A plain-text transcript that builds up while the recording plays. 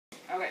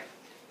Okay,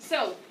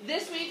 so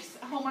this week's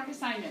homework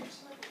assignment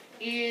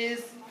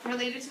is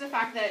related to the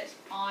fact that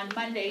on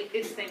Monday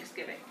is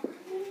Thanksgiving.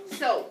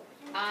 So,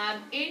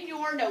 in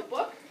your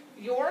notebook,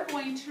 you're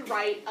going to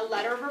write a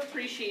letter of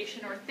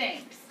appreciation or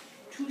thanks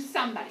to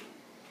somebody.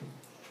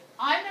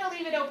 I'm going to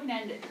leave it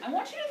open-ended. I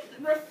want you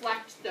to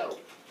reflect, though,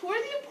 who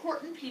are the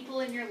important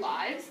people in your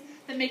lives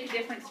that make a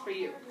difference for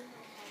you?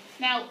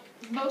 Now,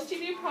 most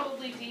of you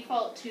probably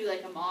default to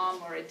like a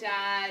mom or a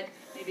dad,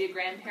 maybe a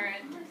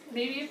grandparent,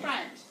 maybe a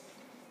friend.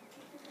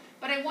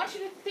 But I want you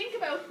to think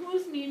about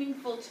who's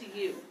meaningful to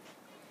you,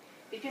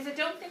 because I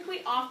don't think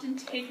we often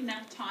take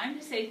enough time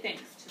to say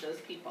thanks to those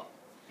people.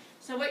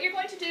 So what you're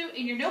going to do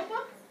in your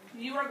notebook,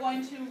 you are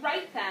going to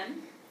write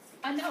them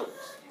a note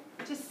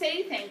to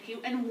say thank you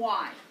and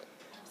why.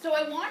 So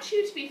I want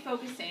you to be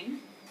focusing,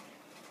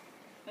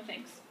 no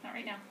thanks, not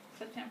right now,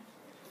 sit down.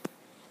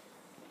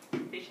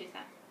 Appreciate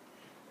that.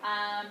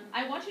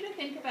 I want you to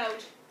think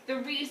about the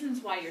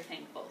reasons why you're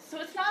thankful. So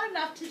it's not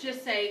enough to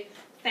just say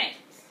thanks.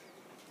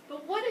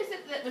 But what is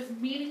it that was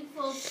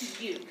meaningful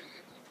to you?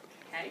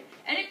 Okay?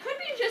 And it could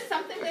be just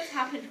something that's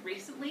happened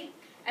recently,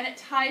 and it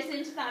ties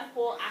into that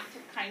whole act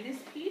of kindness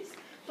piece.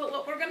 But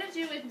what we're going to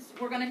do is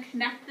we're going to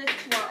connect this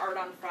to our art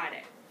on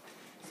Friday.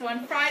 So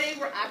on Friday,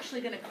 we're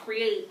actually going to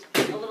create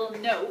a little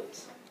note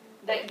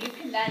that you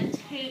can then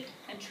take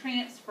and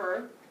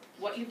transfer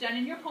what you've done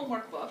in your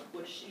homework book,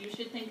 which you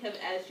should think of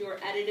as your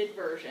edited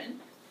version.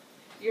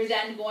 You're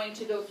then going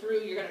to go through,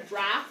 you're going to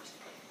draft,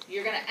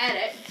 you're going to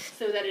edit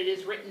so that it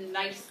is written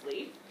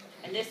nicely.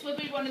 And this would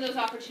be one of those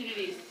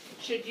opportunities.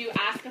 Should you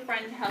ask a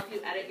friend to help you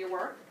edit your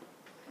work?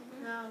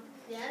 No.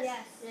 Yes.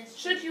 Yes.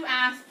 Should you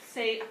ask,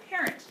 say, a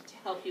parent to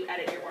help you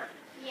edit your work?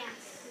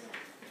 Yes.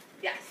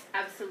 Yes,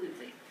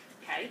 absolutely.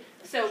 Okay,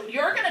 so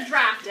you're going to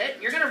draft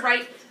it, you're going to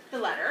write the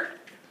letter,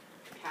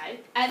 okay,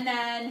 and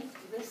then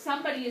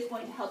somebody is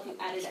going to help you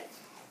edit it.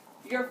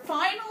 Your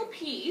final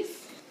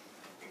piece,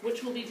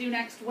 which will be due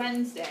next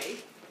Wednesday,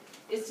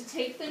 is to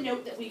take the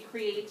note that we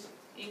create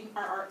in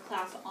our art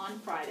class on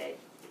Friday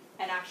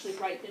and actually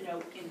write the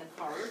note in the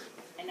card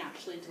and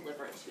actually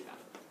deliver it to them.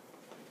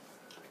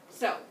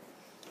 So,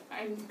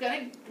 I'm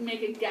going to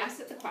make a guess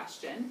at the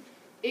question.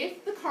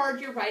 If the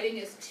card you're writing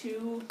is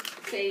to,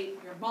 say,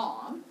 your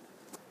mom,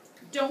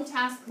 don't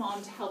ask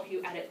mom to help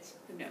you edit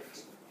the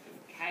note,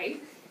 okay?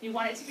 You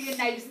want it to be a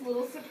nice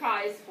little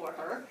surprise for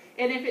her.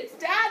 And if it's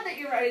dad that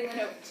you're writing the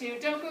note to,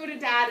 don't go to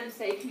dad and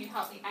say, can you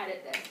help me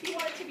edit this? You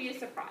want it to be a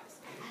surprise.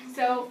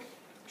 So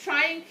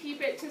try and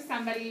keep it to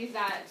somebody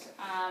that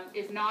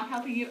is not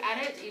helping you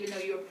edit, even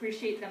though you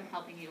appreciate them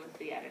helping you with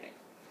the editing.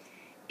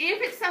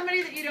 If it's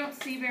somebody that you don't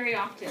see very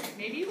often,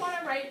 maybe you want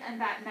to write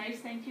that nice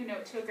thank you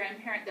note to a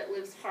grandparent that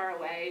lives far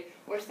away,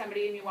 or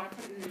somebody and you want to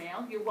put it in the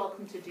mail, you're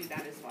welcome to do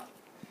that as well.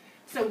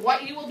 So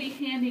what you will be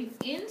handing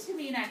in to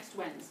me next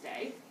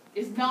Wednesday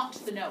is not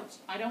the note.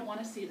 I don't want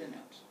to see the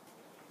note.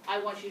 I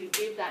want you to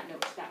give that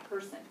note to that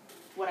person.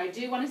 What I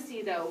do want to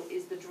see, though,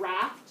 is the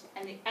draft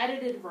and the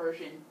edited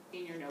version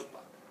in your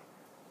notebook.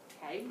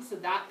 Okay? So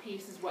that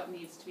piece is what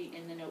needs to be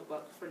in the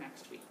notebook for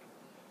next week.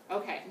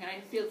 Okay, I'm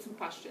going to field some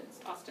questions.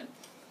 Austin.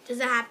 Does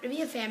it have to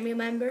be a family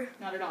member?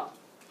 Not at all.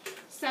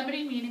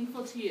 Somebody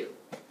meaningful to you.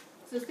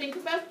 So think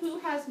about who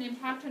has an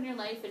impact on your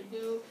life and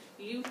who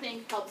you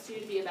think helps you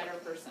to be a better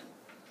person.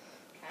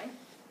 Okay?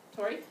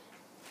 Tori?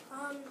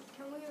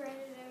 Can we write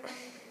it out on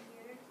the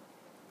computer?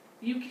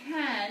 You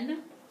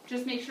can.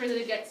 Just make sure that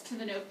it gets to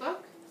the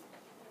notebook.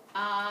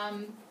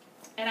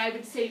 And I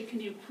would say,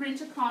 can you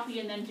print a copy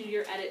and then do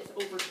your edits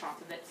over top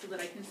of it so that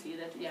I can see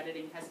that the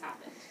editing has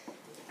happened.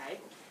 Okay?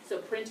 So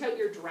print out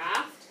your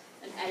draft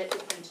and edit the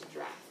printed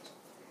draft.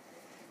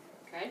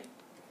 Okay?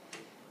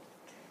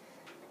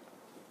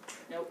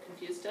 Nope,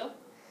 confused still?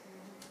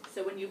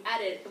 So when you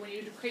edit, when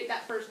you create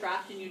that first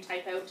draft and you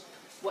type out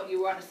what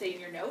you want to say in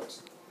your note,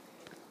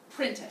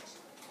 print it.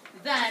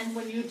 Then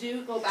when you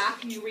do go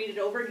back and you read it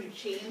over and you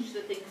change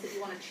the things that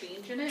you want to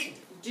change in it,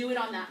 do it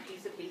on that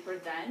piece of paper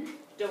then.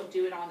 Don't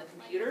do it on the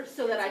computer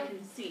so that I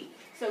can see.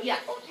 So yeah,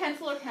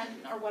 pencil or pen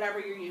or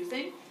whatever you're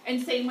using.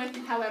 And same with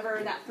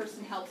however that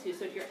person helps you.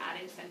 So if you're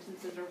adding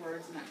sentences or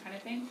words and that kind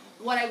of thing.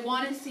 What I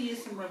want to see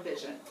is some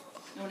revision.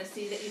 I want to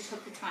see that you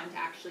took the time to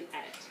actually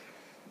edit.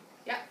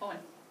 Yeah, Owen.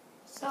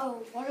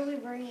 So what are we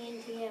bringing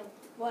into you?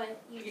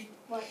 What?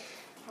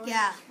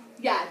 Yeah.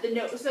 Yeah, the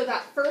note. So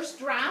that first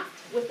draft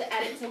with the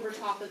edits over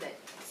top of it.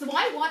 So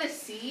I want to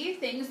see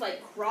things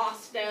like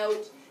crossed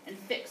out and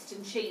fixed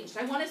and changed.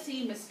 I want to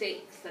see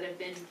mistakes that have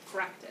been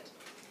corrected.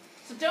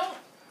 So don't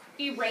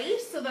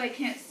erase so that I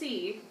can't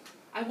see.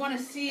 I want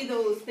to see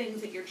those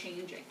things that you're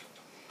changing.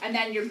 And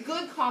then your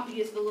good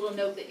copy is the little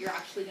note that you're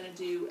actually going to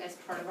do as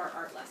part of our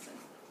art lesson.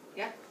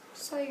 Yeah?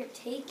 So you're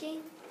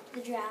taking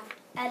the draft,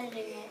 editing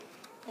it,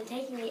 and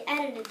taking the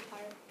edited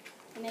part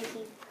and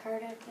making a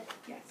card out of it.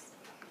 Yes.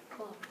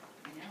 Cool.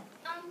 I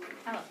know.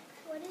 Hello.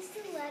 What is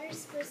the letter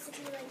supposed to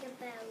be like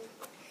about?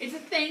 It's a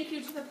thank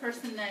you to the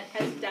person that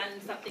has done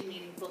something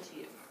meaningful to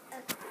you.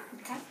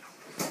 Okay?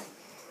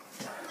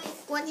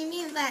 What do you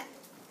mean that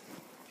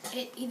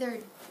it either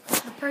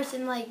the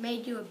person like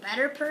made you a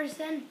better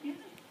person? Yeah.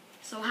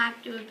 So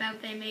have to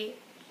about they make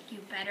you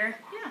better.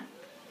 Yeah.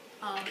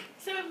 Oh.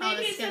 So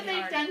maybe it's that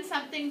they've done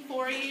something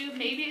for you.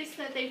 Maybe it's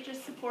that they've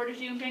just supported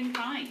you and been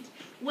kind.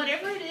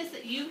 Whatever it is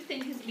that you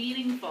think is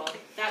meaningful,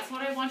 that's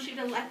what I want you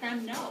to let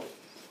them know.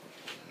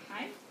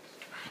 Okay?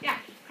 Yeah,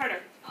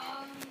 Carter.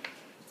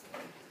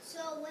 So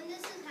when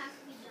does this have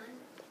to be done?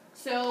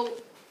 So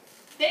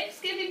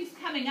Thanksgiving's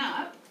coming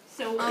up,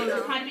 so it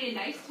would kind of be a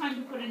nice time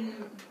to put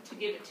in to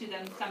give it to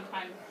them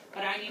sometime.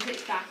 But I need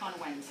it back on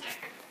Wednesday.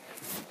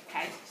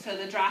 Okay, so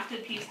the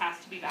drafted piece has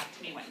to be back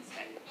to me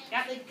Wednesday.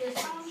 Yep. Like this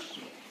one?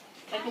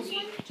 Like a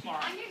week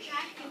tomorrow. On your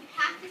draft, you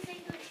have to say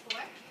who it's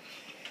for.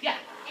 Yeah.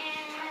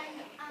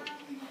 And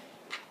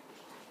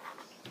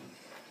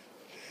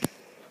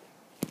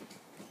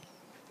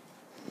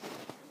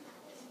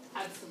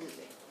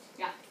Absolutely.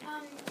 Yeah.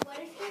 what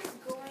if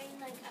you're going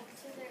like up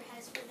to their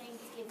house for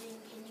Thanksgiving?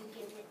 Can you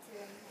give it to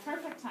them?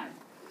 Perfect time.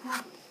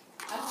 Yeah.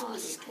 Absolutely.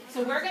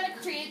 So we're going to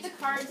create the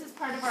cards as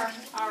part of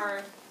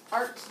our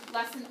art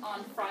lesson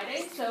on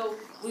Friday. So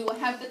we will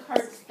have the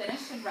cards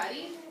finished and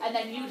ready, and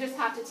then you just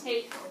have to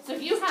take. So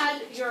if you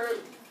had your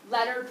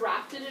letter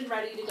drafted and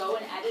ready to go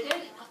and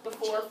edited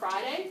before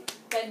Friday,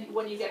 then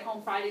when you get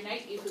home Friday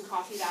night, you could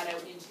copy that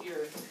out into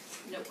your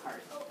note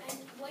card. Oh, and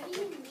what do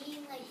you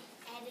mean like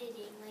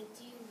editing? Like,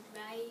 do you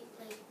write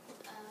like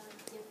a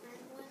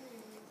different one?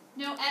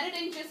 No,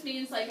 editing just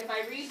means like if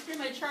I read through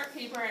my chart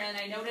paper and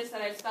I notice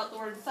that I've spelled the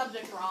word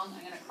subject wrong,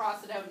 I'm going to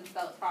cross it out and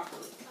spell it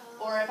properly.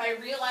 Or if I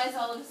realize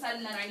all of a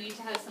sudden that I need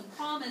to have some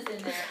commas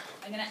in there,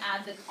 I'm going to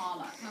add the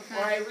comma. Okay.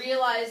 Or I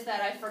realize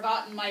that I've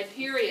forgotten my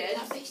period.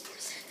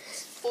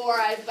 Or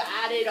I've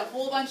added a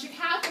whole bunch of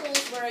capitals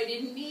where I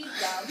didn't need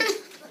them.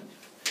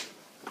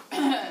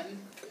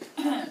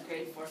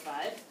 Grade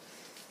 4-5.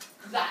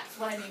 That's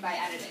what I mean by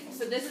editing.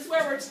 So this is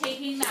where we're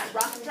taking that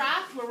rough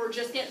draft, where we're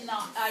just getting the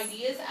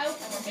ideas out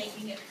and we're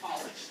making it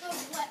polished. But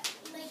what,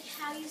 like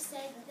how you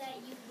said that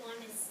you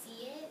want to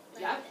see it,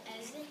 like the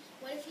editing,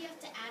 what if you have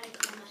to add a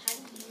comma? How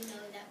do you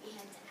know that we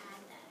had to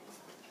add that?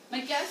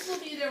 My guess will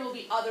be there will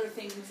be other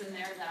things in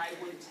there that I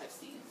wouldn't have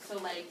seen. So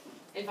like,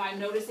 if I'm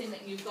noticing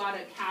that you've got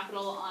a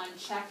capital on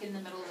check in the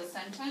middle of the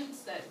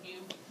sentence, that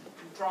you've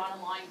drawn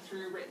a line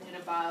through, written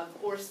it above,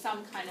 or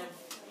some kind of,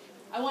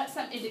 I want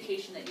some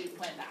indication that you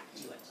went back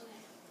to it.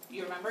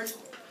 You remember?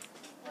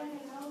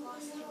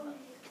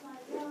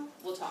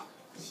 We'll talk.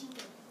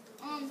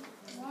 What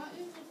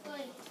if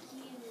like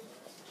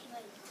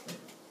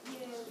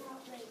you're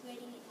like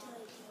writing it to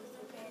like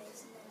your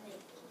parents and then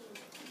like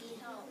you need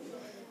help?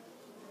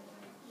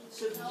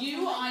 So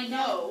you, I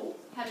know,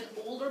 have an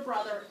older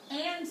brother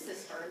and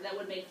sister that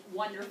would make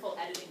wonderful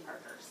editing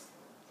partners.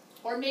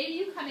 Or maybe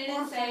you come in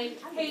and say,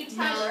 hey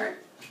Tyler,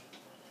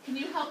 can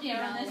you help me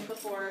out on this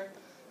before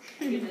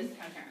I give this to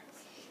my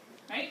parents?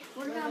 Right?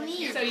 What about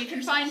me? So you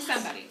can find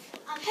somebody.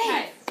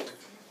 Okay.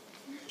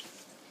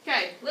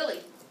 Okay,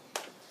 Lily.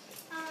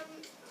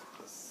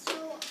 So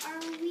are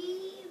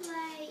we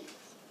like,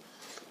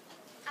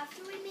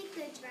 after we make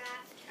the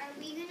draft, are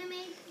we gonna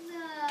make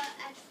the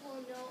actual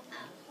note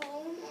at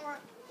home or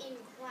in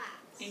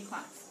class? In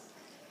class.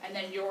 And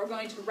then you're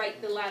going to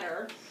write the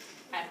letter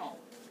at home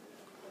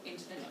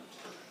into the note.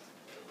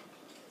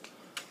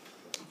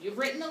 You've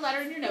written the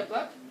letter in your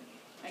notebook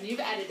and you've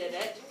edited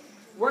it.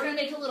 We're going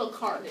to make a little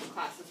card in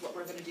class is what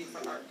we're going to do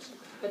for art.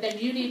 But then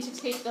you need to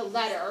take the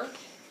letter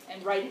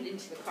and write it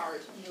into the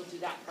card, and you'll do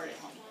that part at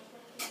home.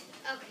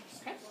 Okay.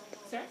 Okay?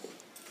 Sarah?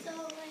 So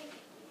like,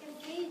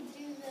 if we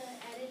do the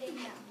editing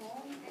at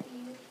home and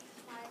you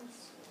find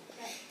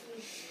that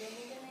we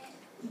scribbled in it,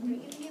 will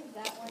you give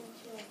that one to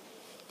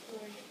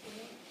George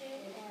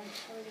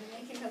or to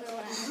make another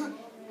one?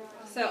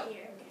 So,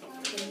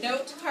 the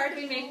note card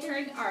we make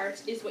during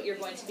art is what you're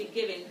going to be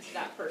giving to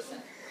that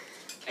person.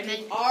 And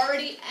you've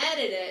already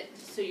edited it,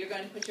 so you're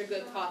going to put your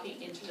good copy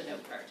into the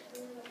note card.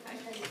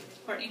 Okay?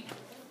 Courtney?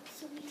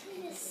 So we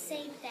can just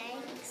say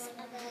thanks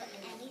about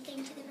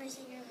anything to the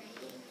person you're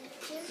writing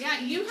it to? Yeah,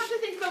 you have to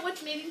think about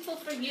what's meaningful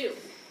for you,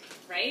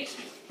 right?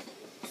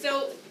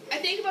 So, I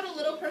think about a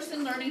little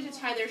person learning to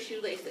tie their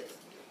shoelaces.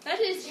 That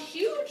is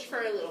huge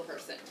for a little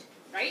person,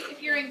 right?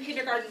 If you're in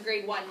kindergarten,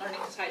 grade 1, learning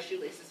to tie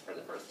shoelaces for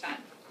the first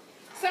time.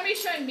 Somebody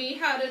showing me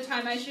how to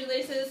tie my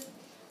shoelaces,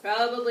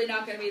 probably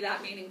not going to be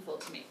that meaningful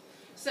to me.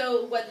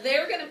 So what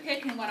they're going to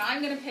pick and what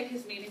I'm going to pick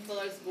as meaningful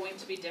is going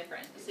to be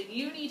different. So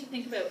you need to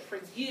think about, for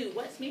you,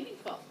 what's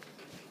meaningful?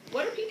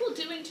 What are people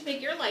doing to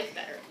make your life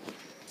better?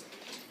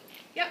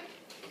 Yep.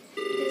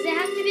 Does it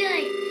have to be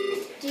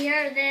like,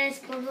 dear this,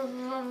 blah, blah,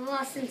 blah,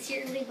 blah,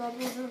 sincerely, blah,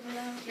 blah, blah,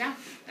 blah? Yeah,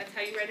 that's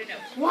how you write a note.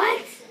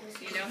 What?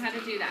 You know how to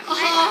do that.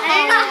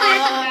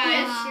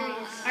 I'm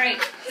serious. All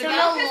right, the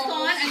bell has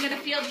gone. I'm going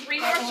to field 3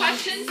 more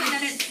questions, and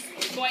then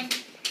it's going to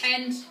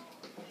end.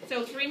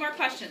 So 3 more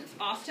questions.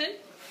 Austin?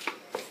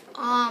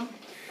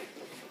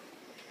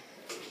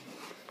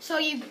 So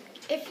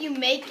if you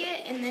make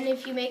it, and then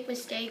if you make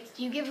mistakes,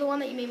 you give the one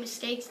that you made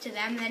mistakes to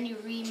them, then you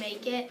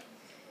remake it,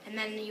 and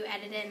then you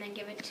edit it, and then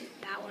give it to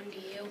that one to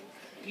you.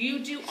 You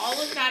do all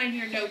of that in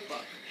your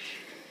notebook.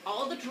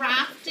 All the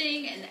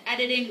drafting and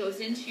editing goes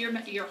into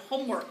your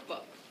homework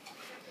book.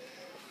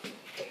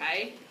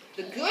 okay?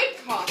 The good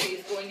coffee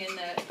is going in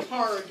the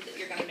card that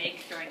you're going to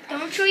make during class.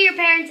 Don't show your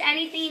parents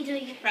anything until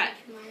you get Right.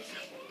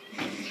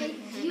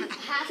 Do you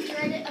have to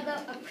write it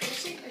about a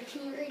person, or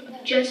can you write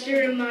about? Just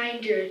a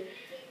reminder,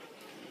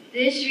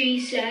 this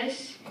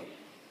recess,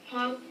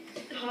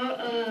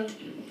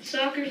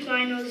 soccer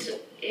finals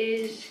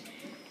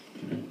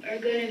are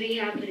going to be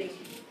happening.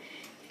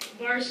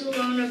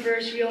 Barcelona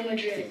versus Real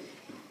Madrid.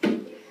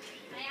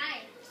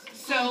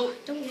 So,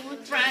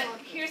 Brett,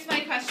 here's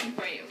my question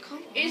for you.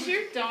 Is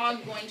your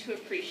dog going to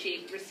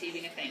appreciate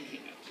receiving a thank you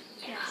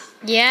note?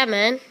 Yeah,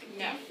 man.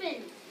 No.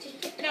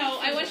 No,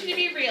 I want you to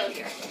be real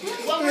here.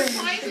 What we're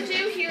trying to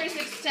do here is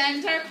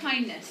extend our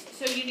kindness.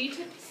 So you need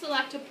to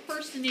select a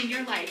person in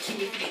your life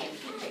who is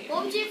meaningful to you.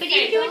 What would you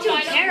Okay, do it to a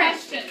final parent?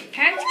 question.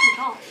 Parents can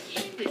call.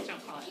 Please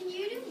don't call it. Can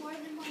you do more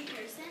than one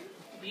person?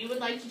 If you would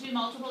like to do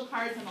multiple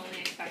cards, I'm only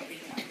expecting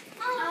one.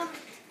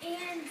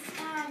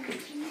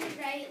 Can you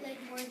write like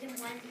more than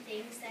one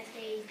things that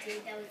they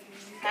did that was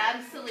meaningful?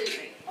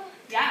 Absolutely.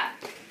 Yeah.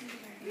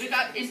 We've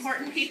got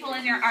important people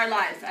in our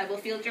lives. I will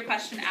field your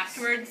question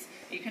afterwards.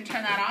 You can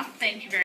turn that off. Thank you very much.